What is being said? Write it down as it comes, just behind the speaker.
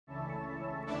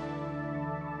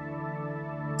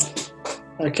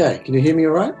Okay, can you hear me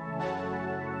all right?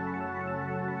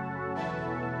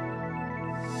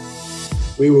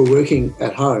 We were working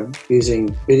at home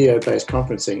using video-based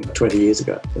conferencing 20 years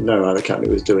ago. No other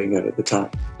company was doing it at the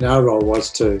time. And our role was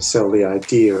to sell the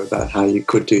idea about how you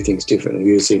could do things differently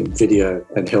using video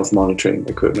and health monitoring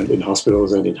equipment in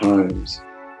hospitals and in homes.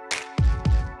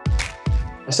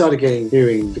 I started getting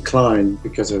hearing decline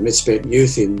because of misspent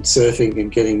youth in surfing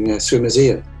and getting swimmer's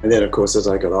ear. And then, of course, as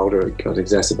I got older, it got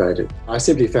exacerbated. I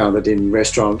simply found that in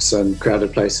restaurants and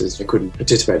crowded places, I couldn't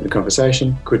participate in the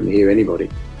conversation, couldn't hear anybody.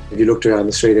 If you looked around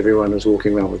the street, everyone was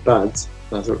walking around with buds.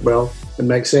 And I thought, well, it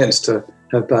makes sense to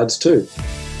have buds too.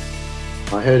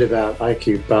 I heard about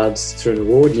IQbuds through an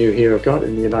award Nuheara got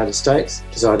in the United States.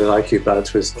 Decided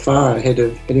IQbuds was far ahead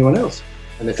of anyone else.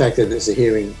 And the fact that it's a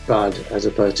hearing bud as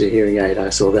opposed to a hearing aid, I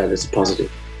saw that as a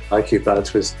positive.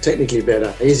 IQbuds was technically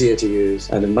better, easier to use,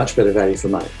 and a much better value for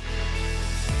money.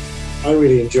 I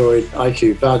really enjoyed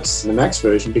IQbuds, the Max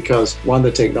version, because one,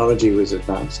 the technology was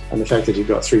advanced, and the fact that you've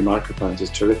got 3 microphones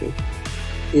is terrific.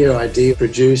 EarID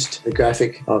produced a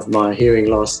graphic of my hearing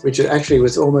loss, which actually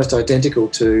was almost identical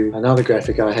to another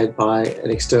graphic I had by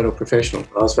an external professional.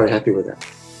 I was very happy with that.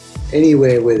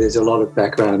 Anywhere where there's a lot of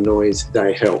background noise,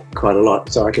 they help quite a lot.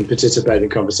 So I can participate in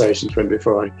conversations when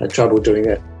before I had trouble doing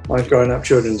that. My grown-up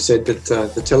children said that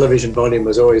the television volume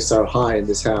was always so high in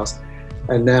this house.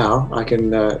 And now I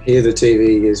can hear the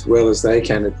TV as well as they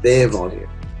can at their volume.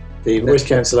 The voice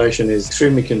cancellation is an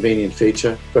extremely convenient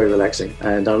feature, very relaxing.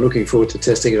 And I'm looking forward to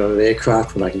testing it on an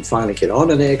aircraft when I can finally get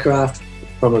on an aircraft.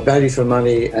 From a value for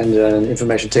money and an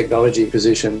information technology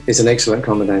position, it's an excellent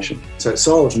combination. So it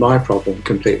solves my problem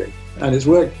completely. And it's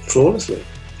worked flawlessly.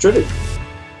 Terrific.